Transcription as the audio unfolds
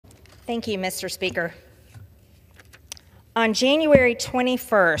Thank you, Mr. Speaker. On January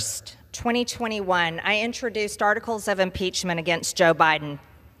 21st, 2021, I introduced articles of impeachment against Joe Biden.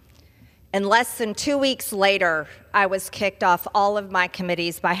 And less than 2 weeks later, I was kicked off all of my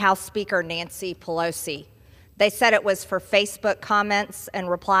committees by House Speaker Nancy Pelosi. They said it was for Facebook comments and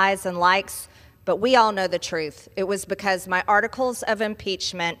replies and likes, but we all know the truth. It was because my articles of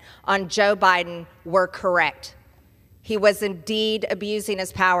impeachment on Joe Biden were correct. He was indeed abusing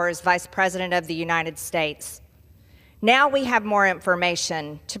his power as Vice President of the United States. Now we have more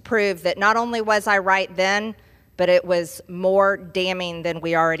information to prove that not only was I right then, but it was more damning than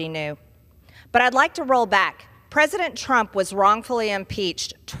we already knew. But I'd like to roll back. President Trump was wrongfully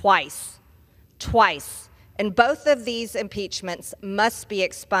impeached twice, and both of these impeachments must be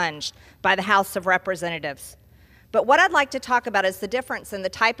expunged by the House of Representatives. But what I'd like to talk about is the difference in the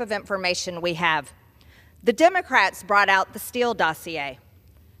type of information we have. The Democrats brought out the Steele dossier.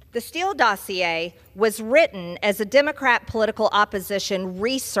 The Steele dossier was written as a Democrat political opposition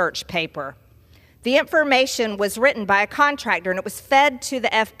research paper. The information was written by a contractor and it was fed to the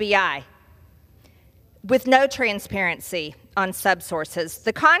FBI with no transparency on subsources.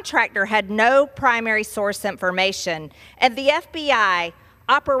 The contractor had no primary source information, and the FBI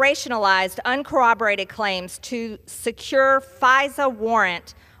operationalized uncorroborated claims to secure FISA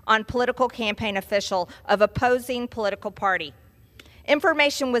warrant on political campaign official of opposing political party.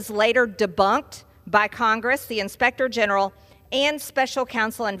 Information was later debunked by Congress, the Inspector General, and Special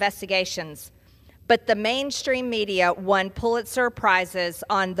Counsel investigations. But the mainstream media won Pulitzer Prizes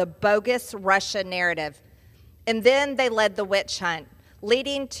on the bogus Russia narrative. And then they led the witch hunt,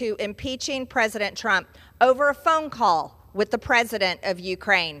 leading to impeaching President Trump over a phone call with the president of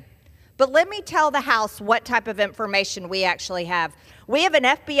Ukraine. But let me tell the House what type of information we actually have. We have an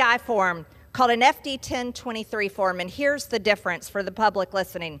FBI form called an FD-1023 form, and here's the difference for the public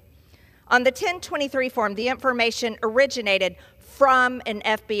listening. On the 1023 form, the information originated from an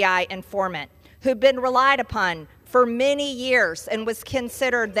FBI informant who'd been relied upon for many years and was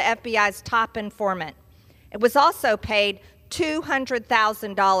considered the FBI's top informant. It was also paid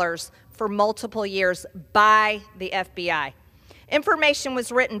 $200,000 for multiple years by the FBI. Information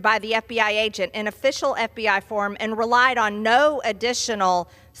was written by the FBI agent in official FBI form and relied on no additional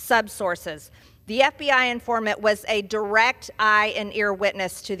subsources. The FBI informant was a direct eye and ear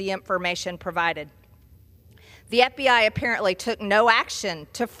witness to the information provided. The FBI apparently took no action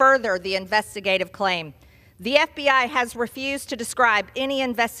to further the investigative claim. The FBI has refused to describe any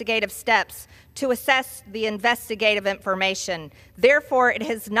investigative steps to assess the investigative information. Therefore, it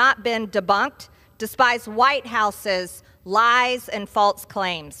has not been debunked, despite White House's lies and false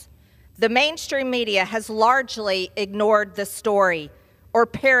claims. The mainstream media has largely ignored the story or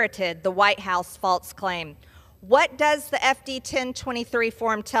parroted the White House false claim. What does the FD-1023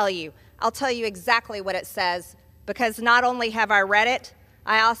 form tell you? I'll tell you exactly what it says, because not only have I read it,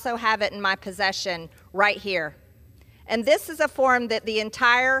 I also have it in my possession right here. And this is a form that the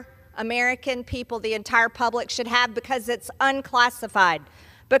entire American people, the entire public should have because it's unclassified.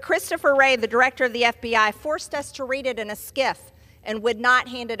 But Christopher Wray, the director of the FBI, forced us to read it in a SCIF and would not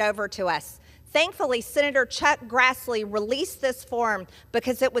hand it over to us. Thankfully, Senator Chuck Grassley released this form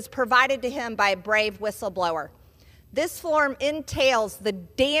because it was provided to him by a brave whistleblower. This form entails the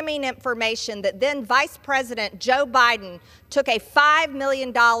damning information that then Vice President Joe Biden took a $5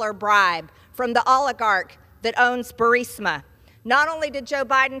 million bribe from the oligarch that owns Burisma. Not only did Joe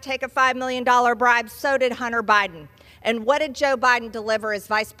Biden take a $5 million bribe, so did Hunter Biden. And what did Joe Biden deliver as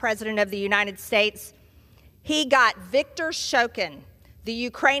Vice President of the United States? He got Viktor Shokin, the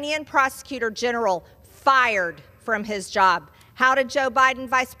Ukrainian prosecutor general, fired from his job. How did Joe Biden,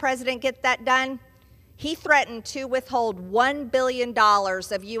 Vice President, get that done? He threatened to withhold $1 billion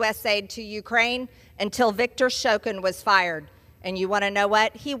of U.S. aid to Ukraine until Viktor Shokin was fired. And you want to know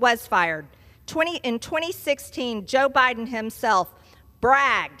what? He was fired. In 2016, Joe Biden himself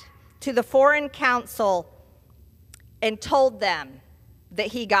bragged to the Foreign Council and told them that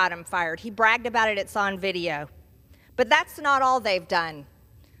he got him fired. He bragged about it. It's on video. But that's not all they've done.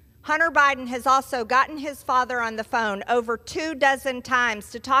 Hunter Biden has also gotten his father on the phone over 24 times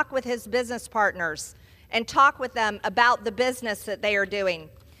to talk with his business partners and talk with them about the business that they are doing.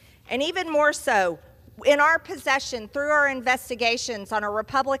 And even more so, in our possession, through our investigations on our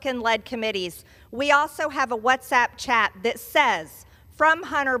Republican-led committees, we also have a WhatsApp chat that says, from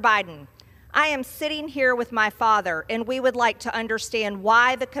Hunter Biden, I am sitting here with my father, and we would like to understand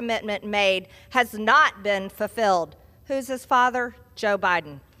why the commitment made has not been fulfilled. Who's his father? Joe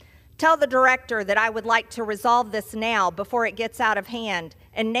Biden. Tell the director that I would like to resolve this now before it gets out of hand,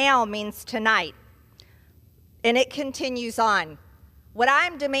 and now means tonight. And it continues on. What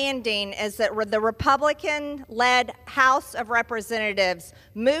I'm demanding is that the Republican-led House of Representatives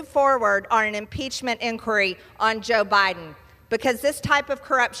move forward on an impeachment inquiry on Joe Biden, because this type of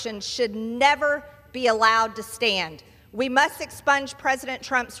corruption should never be allowed to stand. We must expunge President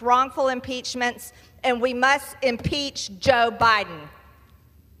Trump's wrongful impeachments, and we must impeach Joe Biden.